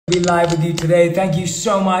Be live with you today. Thank you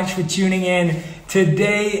so much for tuning in.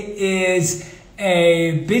 Today is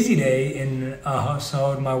a busy day in our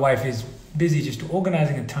household. My wife is busy just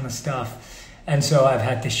organizing a ton of stuff, and so I've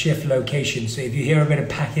had to shift location. So if you hear a bit of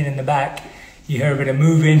packing in the back, you hear a bit of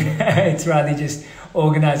moving, it's rather just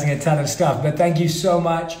organizing a ton of stuff. But thank you so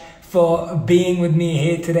much for being with me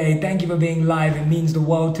here today. Thank you for being live. It means the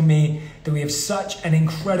world to me that we have such an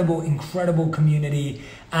incredible community.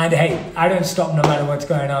 And hey, I don't stop no matter what's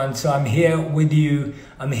going on. So I'm here with you.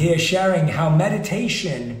 I'm here sharing how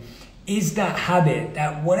meditation is that habit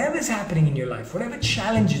that whatever's happening in your life, whatever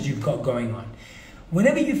challenges you've got going on,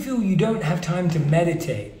 whenever you feel you don't have time to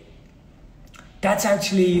meditate, that's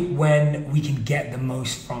actually when we can get the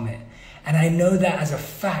most from it. And I know that as a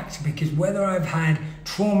fact, because whether I've had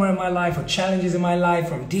trauma in my life or challenges in my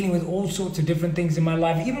life, or I'm dealing with all sorts of different things in my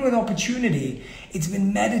life, even with opportunity, it's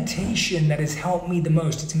been meditation that has helped me the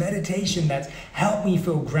most. It's meditation that's helped me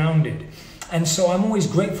feel grounded. And so I'm always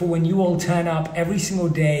grateful when you all turn up every single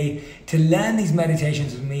day to learn these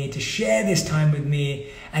meditations with me, to share this time with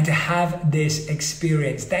me, and to have this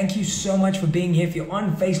experience. Thank you so much for being here. If you're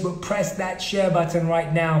on Facebook, press that share button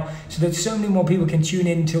right now so that so many more people can tune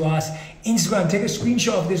in to us. Instagram, take a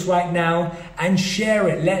screenshot of this right now and share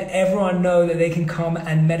it. Let everyone know that they can come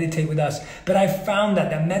and meditate with us. But I found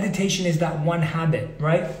that meditation is that one habit,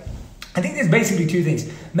 right? I think there's basically two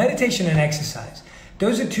things: meditation and exercise.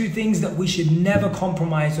 Those are two things that we should never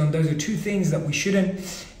compromise on. Those are two things that we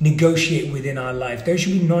shouldn't negotiate with in our life. Those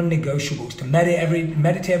should be non-negotiables, to meditate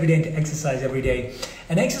every day and to exercise every day.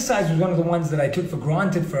 And exercise was one of the ones that I took for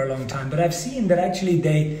granted for a long time, but I've seen that actually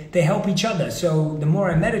they help each other. So the more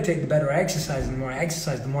I meditate, the better I exercise, and the more I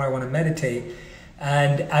exercise, the more I want to meditate.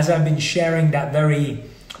 And as I've been sharing that very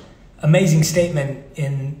amazing statement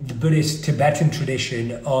in the Buddhist Tibetan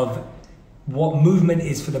tradition of what movement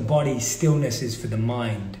is for the body, stillness is for the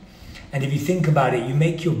mind. And if you think about it, you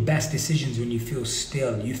make your best decisions when you feel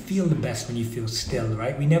still. You feel the best when you feel still,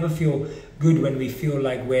 right? We never feel good when we feel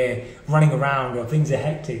like we're running around or things are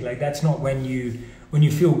hectic. Like, that's not when you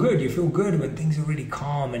feel good. You feel good when things are really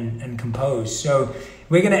calm and composed. So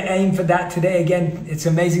we're going to aim for that today. Again, it's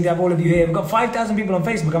amazing to have all of you here. We've got 5,000 people on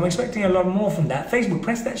Facebook. I'm expecting a lot more from that. Facebook,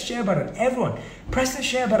 press that share button. Everyone, press the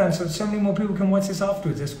share button so many more people can watch this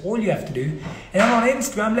afterwards. That's all you have to do. And I'm on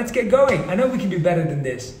Instagram. Let's get going. I know we can do better than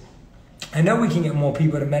this. I know we can get more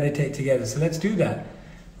people to meditate together. So let's do that.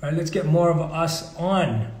 All right, let's get more of us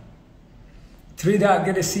on. Trida,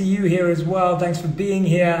 good to see you here as well. Thanks for being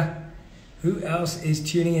here. Who else is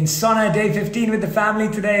tuning in? Sona, day 15 with the family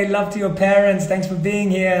today. Love to your parents. Thanks for being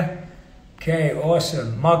here. Okay,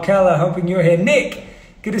 awesome. Markella, hoping you're here. Nick,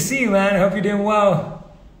 good to see you, man. Hope you're doing well.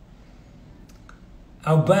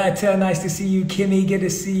 Alberta, nice to see you. Kimmy, good to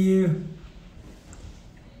see you.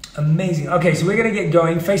 Amazing. Okay, so we're going to get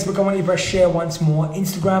going. Facebook, I want you to press share once more.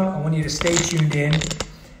 Instagram, I want you to stay tuned in.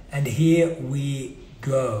 And here we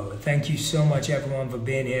go. Thank you so much, everyone, for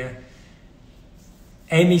being here.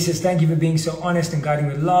 Amy says, thank you for being so honest and guiding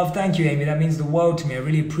with love. Thank you, Amy. That means the world to me. I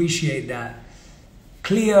really appreciate that.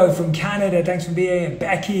 Cleo from Canada, thanks for being here.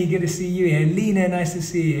 Becky, good to see you here. Lena, nice to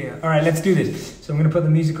see you here. All right, let's do this. So I'm going to put the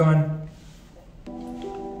music on.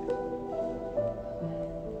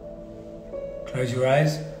 Close your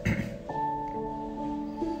eyes.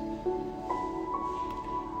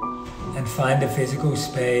 And find a physical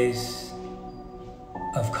space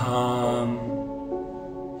of calm,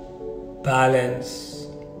 balance,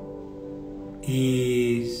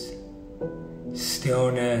 ease,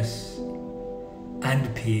 stillness,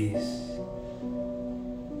 and peace.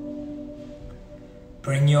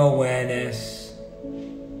 Bring your awareness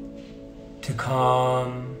to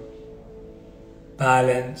calm,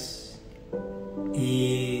 balance,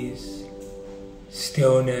 ease,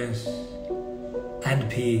 stillness, and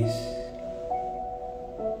peace.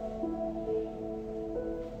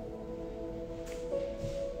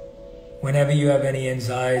 Whenever you have any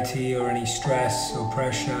anxiety or any stress or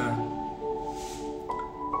pressure,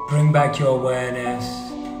 bring back your awareness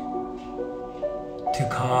to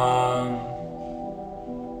calm,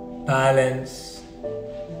 balance,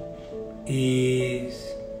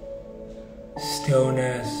 ease,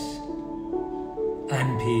 stillness,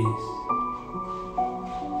 and peace.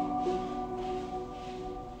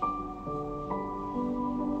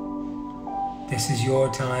 This is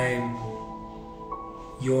your time,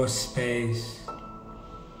 your space.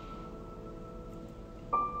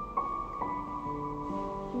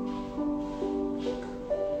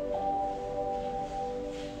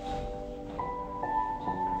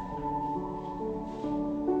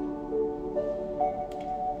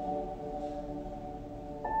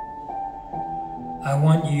 I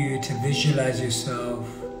want you to visualize yourself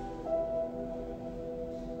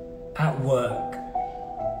at work,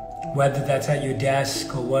 whether that's at your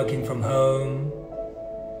desk or working from home,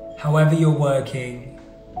 however you're working.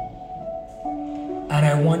 And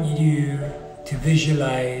I want you to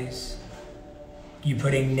visualize you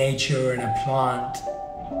putting nature and a plant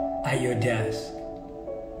at your desk,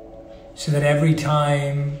 so that every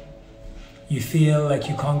time you feel like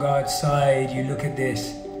you can't go outside, you look at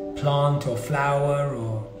this plant or flower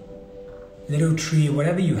or little tree,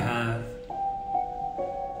 whatever you have,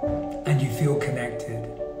 and you feel connected.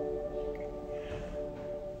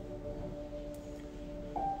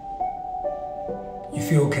 You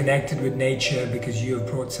feel connected with nature because you have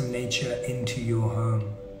brought some nature into your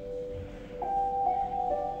home.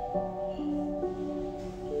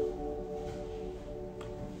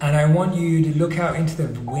 And I want you to look out into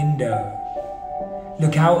the window.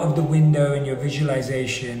 Look out of the window in your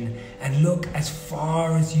visualization and look as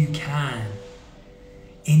far as you can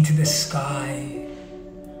into the sky,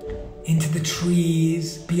 into the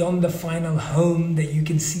trees, beyond the final home that you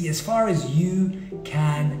can see, as far as you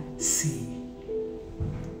can see.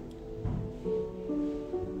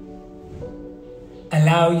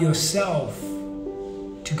 Allow yourself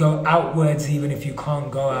to go outwards even if you can't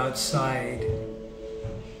go outside.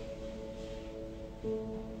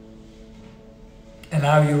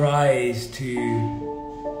 Allow your eyes to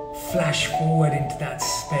flash forward into that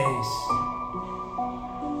space.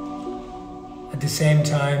 At the same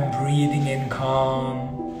time, breathing in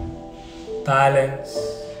calm, balance,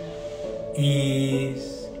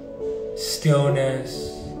 ease,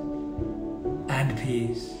 stillness, and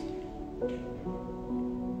peace.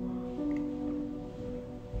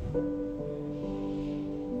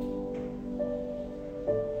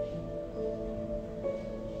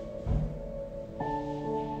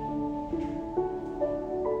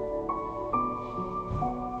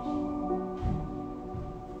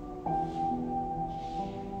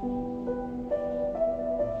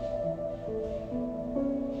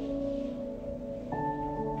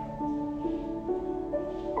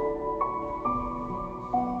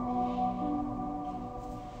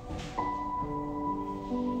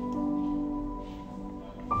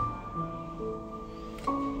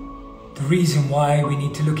 The reason why we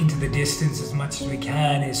need to look into the distance as much as we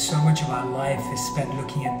can is so much of our life is spent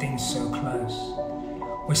looking at things so close.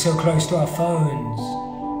 We're so close to our phones,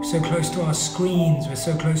 we're so close to our screens, we're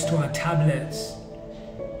so close to our tablets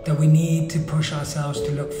that we need to push ourselves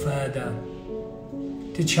to look further,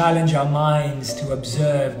 to challenge our minds to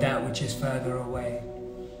observe that which is further away.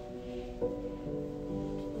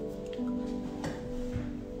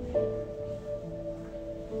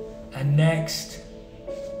 And next,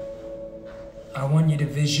 I want you to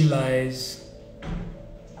visualize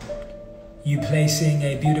you placing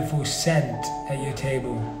a beautiful scent at your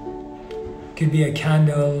table. Could be a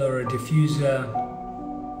candle or a diffuser,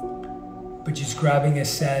 but just grabbing a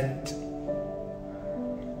scent,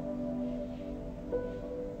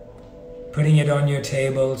 putting it on your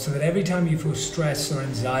table so that every time you feel stress or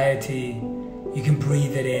anxiety, you can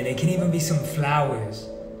breathe it in. It can even be some flowers,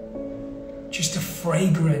 just a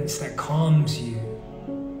fragrance that calms you.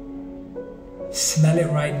 Smell it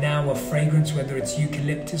right now, a fragrance, whether it's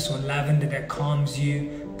eucalyptus or lavender that calms you.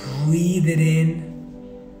 Breathe it in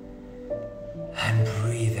and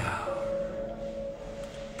breathe out.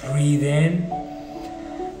 Breathe in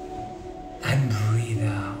and breathe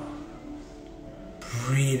out.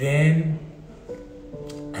 Breathe in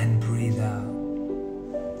and breathe out.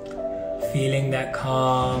 Feeling that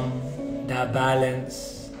calm, that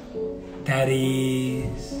balance, that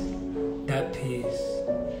ease, that peace.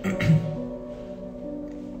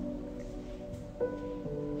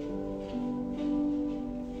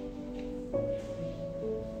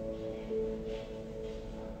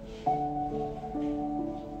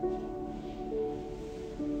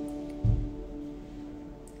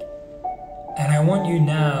 And I want you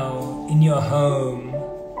now, in your home,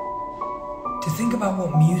 to think about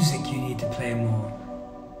what music you need to play more.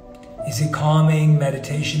 Is it calming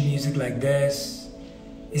meditation music like this?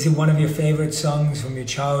 Is it one of your favorite songs from your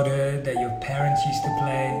childhood that your parents used to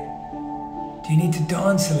play? Do you need to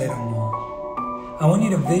dance a little more? I want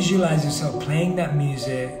you to visualize yourself playing that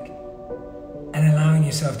music and allowing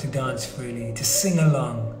yourself to dance freely, to sing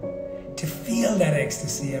along, to feel that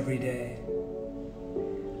ecstasy every day.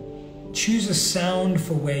 Choose a sound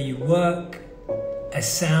for where you work, a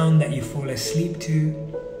sound that you fall asleep to,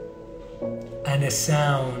 and a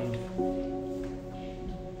sound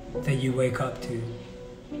that you wake up to.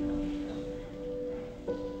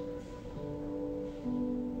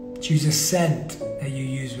 Choose a scent that you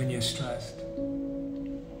use when you're stressed.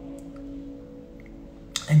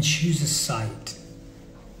 And choose a sight.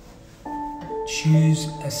 Choose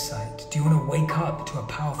a sight. Do you want to wake up to a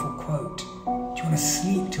powerful quote? Do you want to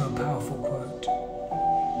sleep to a powerful quote?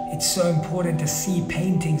 It's so important to see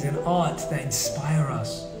paintings and art that inspire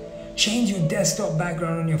us. Change your desktop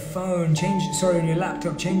background on your phone, on your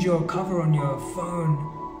laptop, change your cover on your phone.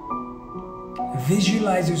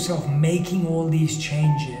 Visualize yourself making all these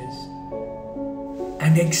changes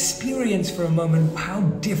and experience for a moment how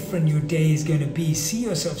different your day is going to be. See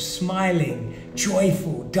yourself smiling,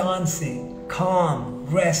 joyful, dancing, calm,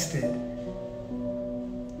 rested.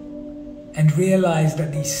 And realize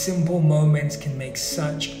that these simple moments can make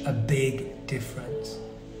such a big difference.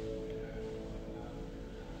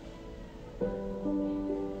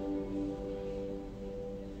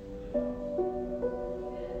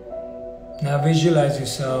 Now visualize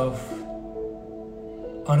yourself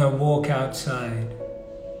on a walk outside.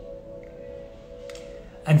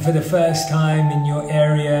 And for the first time in your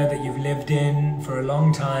area that you've lived in for a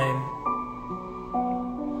long time,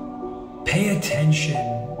 pay attention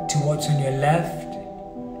to what's on your left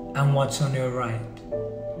and what's on your right.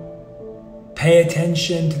 Pay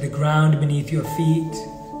attention to the ground beneath your feet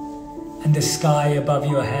and the sky above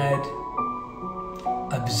your head.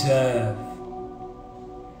 Observe.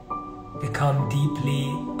 Become deeply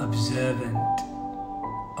observant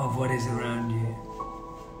of what is around you.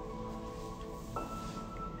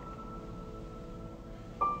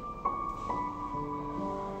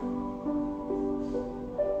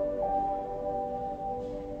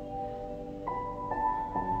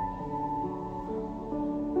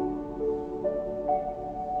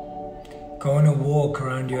 Go on a walk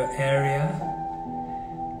around your area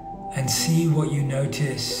and see what you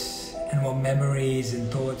notice and what memories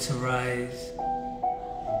and thoughts arise.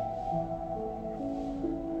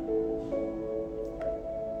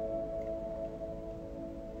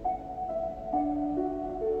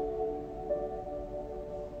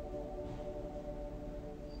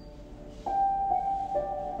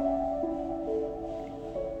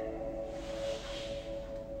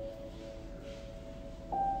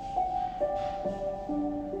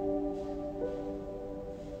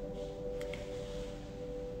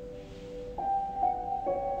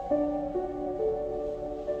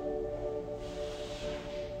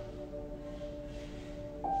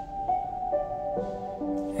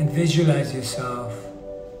 And visualize yourself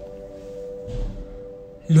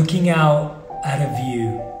looking out at a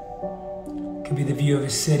view. It could be the view of a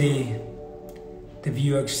city, the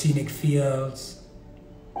view of scenic fields,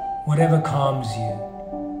 whatever calms you.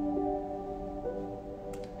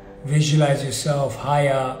 Visualize yourself high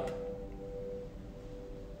up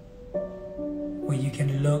where you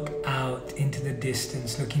can look out into the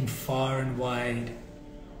distance, looking far and wide,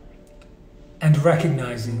 and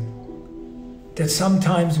recognizing that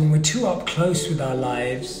sometimes when we're too up close with our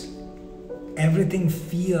lives, everything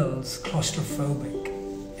feels claustrophobic.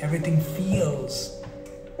 Everything feels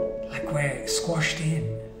like we're squashed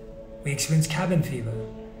in. We experience cabin fever.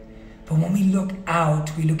 But when we look out,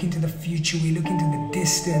 we look into the future, we look into the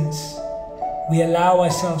distance, we allow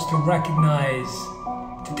ourselves to recognize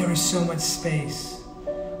that there is so much space.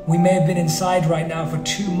 We may have been inside right now for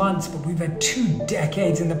 2 months, but we've had 2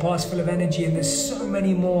 decades in the past full of energy, and there's so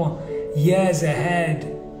many more years ahead.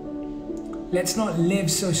 Let's not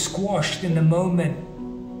live so squashed in the moment.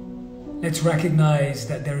 Let's recognize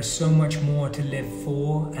that there is so much more to live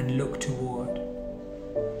for and look toward.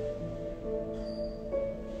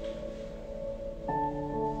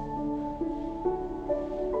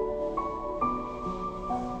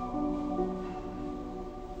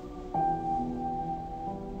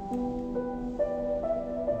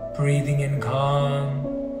 Breathing in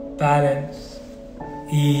calm, balance,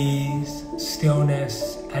 ease,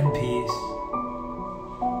 stillness, and peace.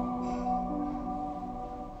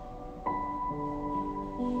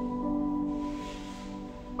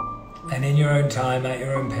 And in your own time, at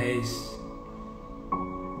your own pace,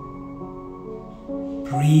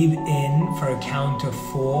 breathe in for a count of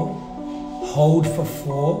 4, hold for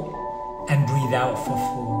 4, and breathe out for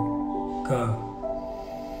 4. Go.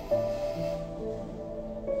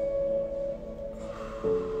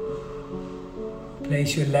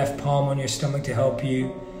 Place your left palm on your stomach to help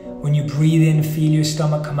you. When you breathe in, feel your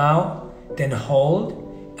stomach come out, then hold.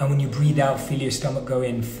 And when you breathe out, feel your stomach go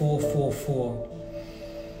in. 4, 4, 4.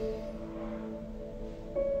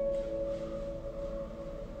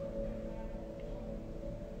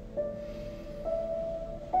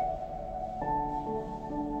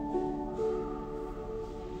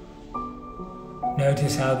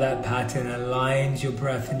 Notice how that pattern aligns your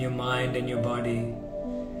breath and your mind and your body.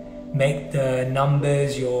 Make the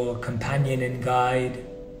numbers your companion and guide.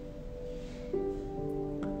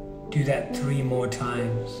 Do that 3 more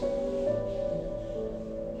times.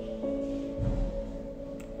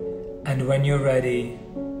 And when you're ready,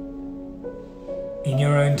 in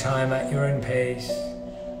your own time, at your own pace,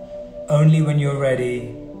 only when you're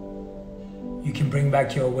ready, you can bring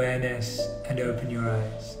back your awareness and open your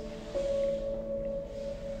eyes.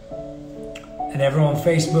 And everyone on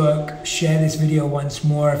Facebook, share this video once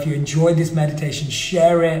more. If you enjoyed this meditation,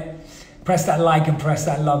 share it. Press that like and press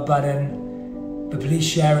that love button. But please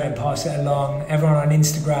share it and pass it along. Everyone on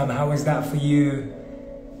Instagram, how was that for you?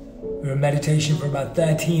 We were in meditation for about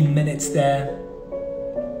 13 minutes there.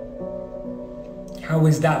 How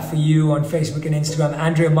was that for you on Facebook and Instagram?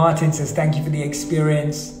 Andrea Martin says, thank you for the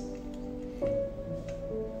experience.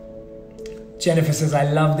 Jennifer says, I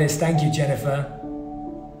love this. Thank you, Jennifer.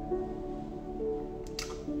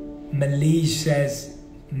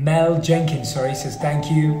 Mel Jenkins, says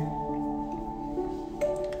thank you.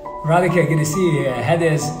 Radhika, good to see you here.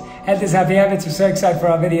 Heather's Happy Habits, we're so excited for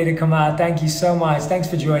our video to come out. Thank you so much. Thanks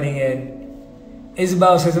for joining in.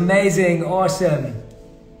 Isabel says, amazing, awesome.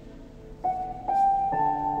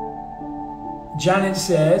 Janet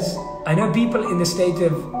says, I know people in the state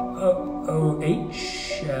of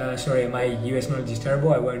sorry, my US knowledge is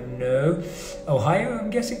terrible, I won't know. Ohio,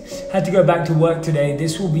 I'm guessing, had to go back to work today.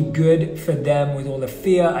 This will be good for them with all the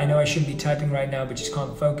fear. I know I should be typing right now, but just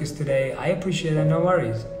can't focus today. I appreciate that, no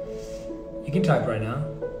worries. You can type right now.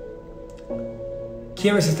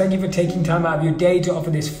 Kira says, thank you for taking time out of your day to offer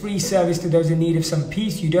this free service to those in need of some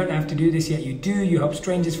peace. You don't have to do this, yet you do. You help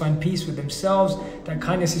strangers find peace with themselves. That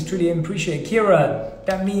kindness is truly appreciated. Kira,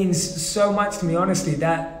 that means so much to me, honestly.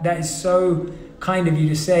 That is so kind of you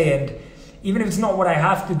to say. And even if it's not what I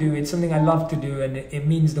have to do, it's something I love to do, and it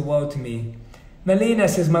means the world to me. Melina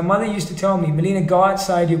says, my mother used to tell me, Melina, go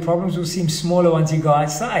outside, your problems will seem smaller once you go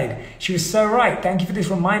outside. She was so right. Thank you for this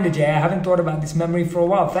reminder, Jay. I haven't thought about this memory for a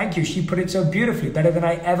while. Thank you. She put it so beautifully, better than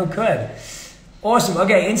I ever could. Awesome.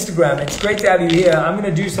 Okay, Instagram, it's great to have you here. I'm going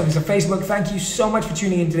to do something. So Facebook, thank you so much for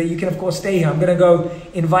tuning in today. You can, of course, stay here. I'm going to go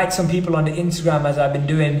invite some people onto Instagram, as I've been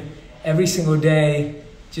doing every single day,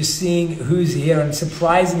 just seeing who's here and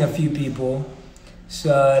surprising a few people.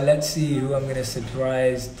 So let's see who I'm going to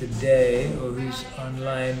surprise today, or who's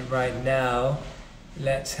online right now.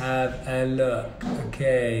 Let's have a look.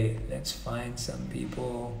 Okay, let's find some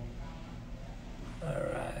people. All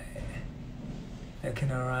right.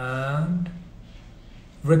 Looking around.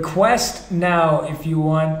 Request now if you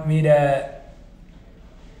want me to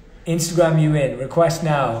Instagram you in. Request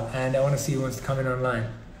now, and I want to see who wants to come in online.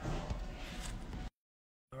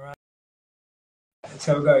 All right.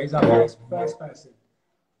 So we go. He's our first person.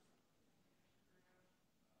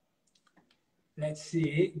 Let's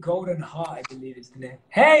see. Golden Heart, I believe is the name.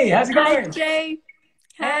 Hey, how's it going? Hi, Jay.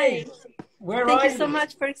 Hey. Hi. Where Thank are you so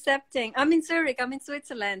much for accepting. I'm in Zurich. I'm in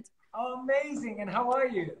Switzerland. Oh, amazing. And how are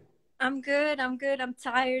you? I'm good. I'm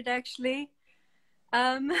tired, actually.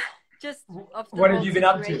 Just of the What whole have you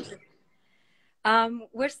been situation. up to?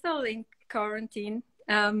 We're still in quarantine.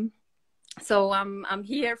 So I'm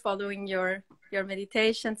here following your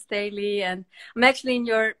meditations daily, and I'm actually in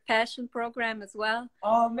your passion program as well.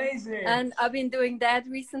 Oh, amazing. And I've been doing that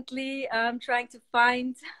recently, trying to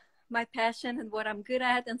find my passion and what I'm good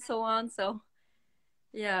at and so on. So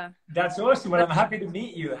yeah. That's awesome. Well, I'm happy to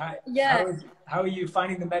meet you. How are you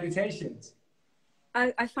finding the meditations?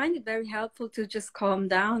 I find it very helpful to just calm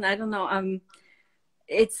down. I don't know.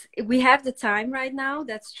 We have the time right now.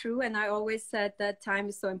 That's true. And I always said that time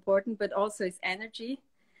is so important, but also it's energy.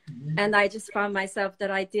 Mm-hmm. And I just found myself that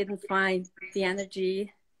I didn't find the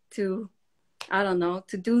energy to, I don't know,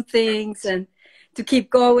 to do things and to keep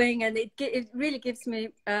going. And it really gives me,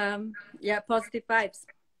 positive vibes.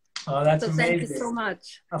 Oh, that's amazing. Thank you so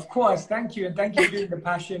much. Of course. Thank you. And thank you for doing the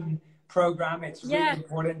passion program. It's really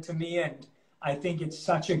important to me. And I think it's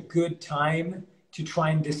such a good time to try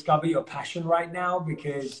and discover your passion right now,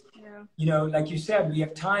 because, you know, like you said, we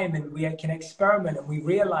have time and we can experiment, and we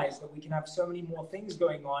realize that we can have so many more things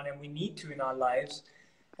going on, and we need to in our lives.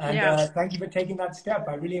 And thank you for taking that step.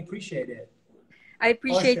 I really appreciate it. I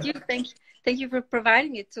appreciate you. Thank you for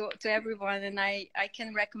providing it to everyone. And I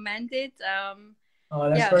can recommend it. Oh,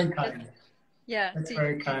 that's very kind. That's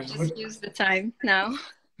very kind. Just use the time now.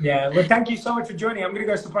 Yeah, well, thank you so much for joining. I'm going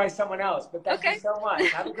to go surprise someone else, but thank you so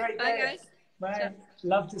much. Have a great day. Bye, guys. Bye. Sure.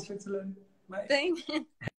 Love to Switzerland. Bye. Thank you.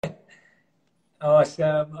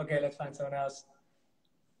 Awesome. Okay, let's find someone else.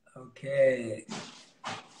 Okay.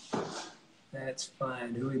 That's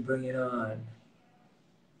fine. Who are we bringing on?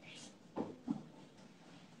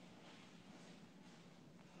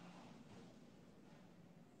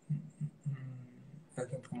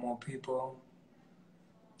 Looking for more people.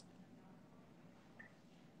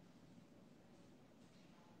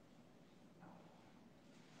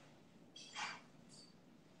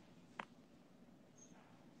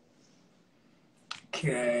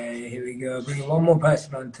 Okay, here we go. Bring one more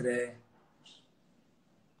person on today.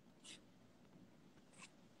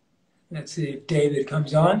 Let's see if David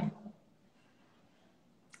comes on.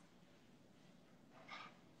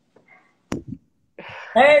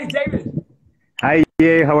 Hey, David. Hi,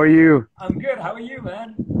 yeah, how are you? I'm good. How are you,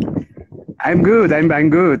 man? I'm good. I'm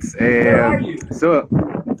good. Where are you? So,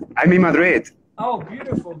 I'm in Madrid. Oh,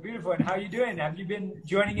 beautiful, beautiful. And how are you doing? Have you been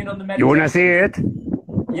joining in on the You meditation? wanna see it?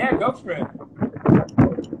 Yeah, go for it.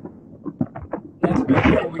 That's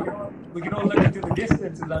beautiful. We can all look into the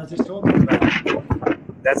distance as I was just talking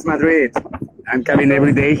about. That's Madrid. I'm coming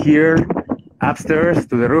every day here, upstairs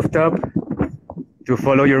to the rooftop, to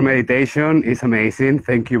follow your meditation. It's amazing.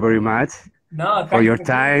 Thank you very much for your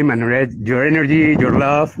time and your energy, your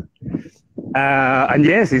love. And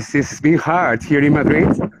yes, it's been hard here in Madrid.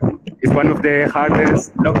 It's one of the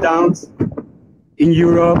hardest lockdowns in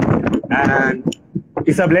Europe, and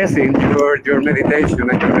it's a blessing, your meditation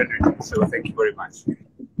and your energy. So thank you very much.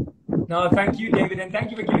 No, thank you, David, and thank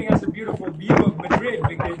you for giving us a beautiful view of Madrid,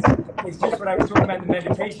 because it's just what I was talking about in the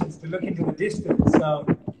meditations, to look into the distance. So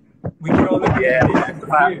we can all look into the distance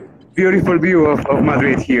view. Beautiful view of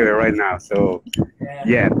Madrid here right now. So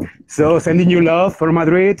yeah. So sending you love for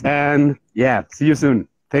Madrid, and yeah, see you soon.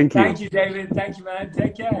 Thank you. Thank you, David. Thank you, man.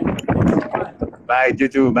 Take care. Thanks so much. Bye, you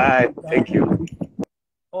too. Bye. Thank you.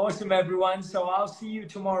 Awesome, everyone. So I'll see you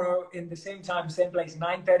tomorrow in the same time, same place,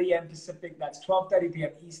 9:30 a.m. Pacific. That's 12:30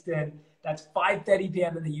 p.m. Eastern. That's 5:30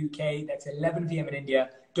 p.m. in the UK. That's 11 p.m. in India.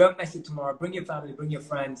 Don't miss it tomorrow. Bring your family, bring your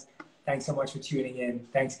friends. Thanks so much for tuning in.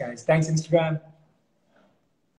 Thanks, guys. Thanks, Instagram.